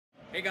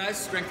Hey guys,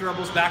 Strength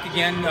Rebels back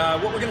again.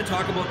 What we're going to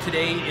talk about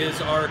today is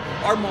our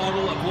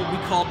model of what we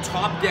call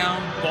top-down,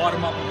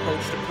 bottom-up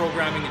approach to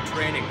programming and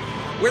training.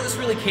 Where this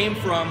really came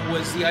from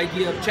was the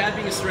idea of Chad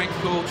being a strength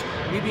coach,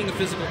 me being a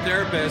physical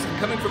therapist, and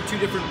coming from two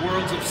different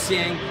worlds of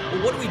seeing,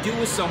 well, what do we do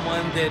with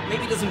someone that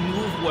maybe doesn't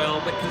move well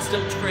but can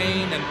still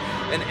train,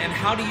 and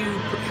how do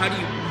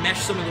you mesh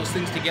some of those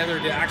things together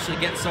to actually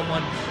get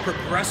someone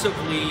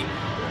progressively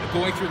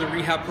going through the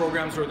rehab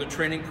programs or the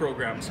training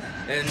programs.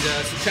 And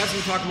so Chad's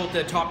going to talk about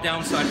the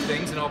top-down side of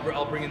things, and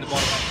I'll bring in the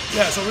bottom up.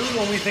 Yeah, so really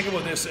when we think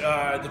about this,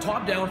 the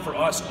top-down for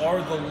us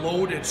are the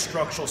loaded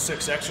structural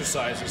 6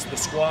 exercises, the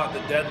squat,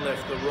 the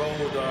deadlift, the row,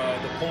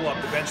 the pull-up,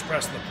 the bench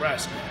press, and the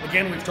press.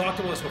 Again, we've talked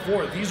about this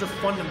before. These are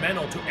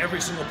fundamental to every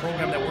single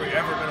program that we're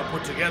ever going to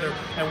put together,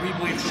 and we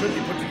believe should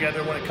be put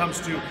together when it comes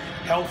to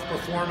health,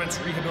 performance,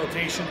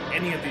 rehabilitation,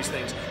 any of these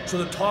things. So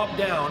the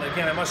top-down,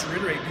 again, I must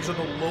reiterate, these are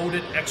the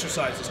loaded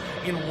exercises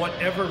in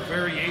whatever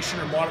variation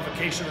or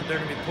modification that they're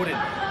going to be put in.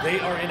 They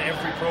are in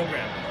every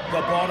program.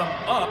 The bottom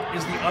up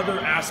is the other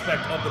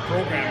aspect of the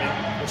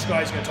programming, which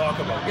Guy's going to talk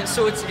about. Yeah,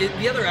 so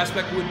the other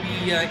aspect would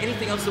be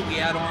anything else that we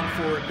add on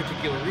for a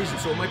particular reason.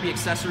 So it might be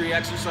accessory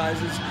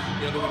exercises,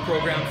 that we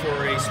program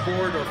for a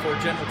sport or for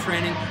general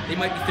training. They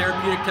might be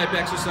therapeutic type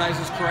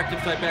exercises, corrective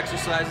type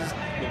exercises,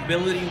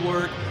 mobility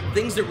work,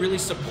 things that really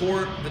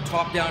support the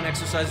top-down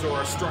exercises or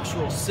our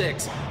structural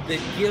 6 that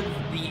give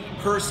the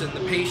person, the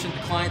patient, the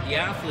client, the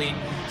athlete,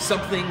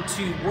 something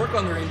to work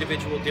on their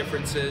individual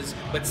differences,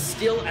 but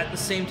still at the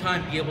same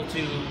time be able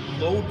to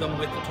load them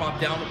with the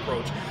top-down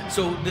approach.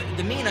 So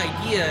the main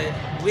idea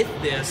with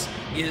this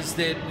is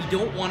that we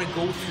don't want to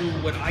go through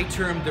what I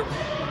term the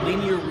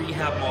linear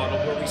rehab model,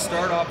 where we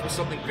start off with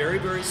something very,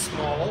 very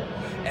small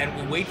and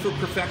we wait for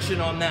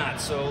perfection on that.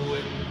 So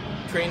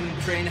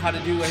train how to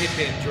do a hip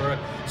hinge or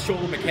a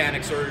shoulder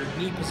mechanics or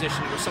knee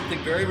positioning or something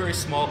very, very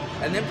small,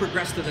 and then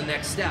progress to the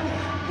next step.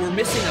 We're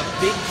missing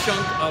a big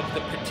chunk of the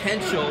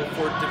potential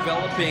for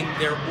developing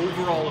their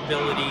overall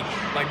ability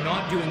by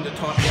not doing the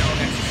top-down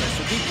exercise.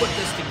 So we put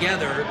this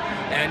together,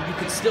 and you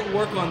can still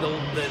work on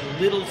the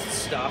little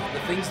stuff, the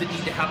things that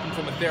need to happen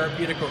from a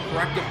therapeutic or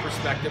corrective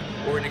perspective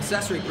or an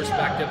accessory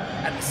perspective,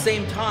 at the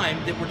same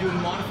time that we're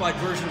doing modified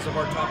versions of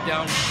our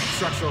top-down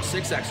structural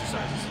 6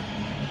 exercises.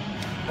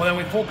 Well, then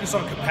we focus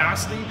on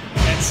capacity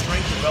and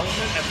strength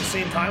development at the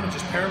same time, which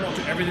is paramount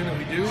to everything that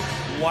we do,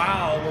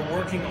 while we're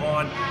working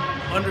on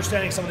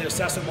understanding some of the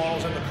assessment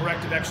models and the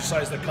corrective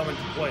exercise that come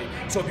into play.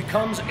 So it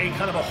becomes a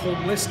kind of a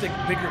holistic,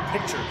 bigger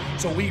picture.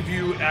 So we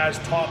view as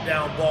top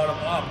down, bottom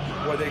up,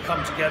 where they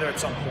come together at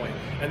some point.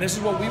 And this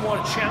is what we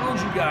want to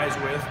challenge you guys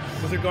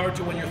with regard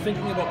to when you're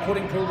thinking about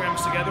putting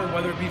programs together,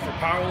 whether it be for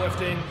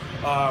powerlifting,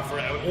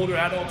 for older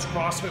adults,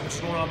 CrossFit, which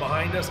is going on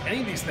behind us,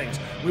 any of these things.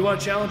 We want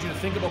to challenge you to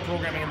think about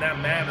programming in that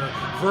manner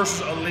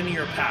versus a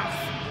linear path.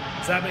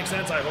 Does that make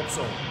sense? I hope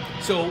so.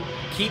 So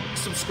keep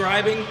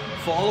subscribing,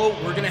 follow.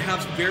 We're going to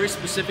have some very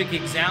specific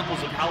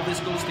examples of how this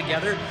goes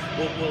together.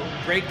 We'll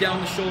break down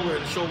the shoulder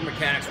and the shoulder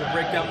mechanics. We'll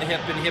break down the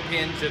hip and hip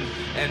hinge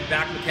and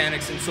back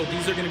mechanics. And so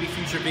these are going to be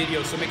future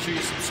videos. So make sure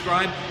you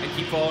subscribe and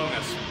keep following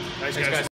us. Thanks guys.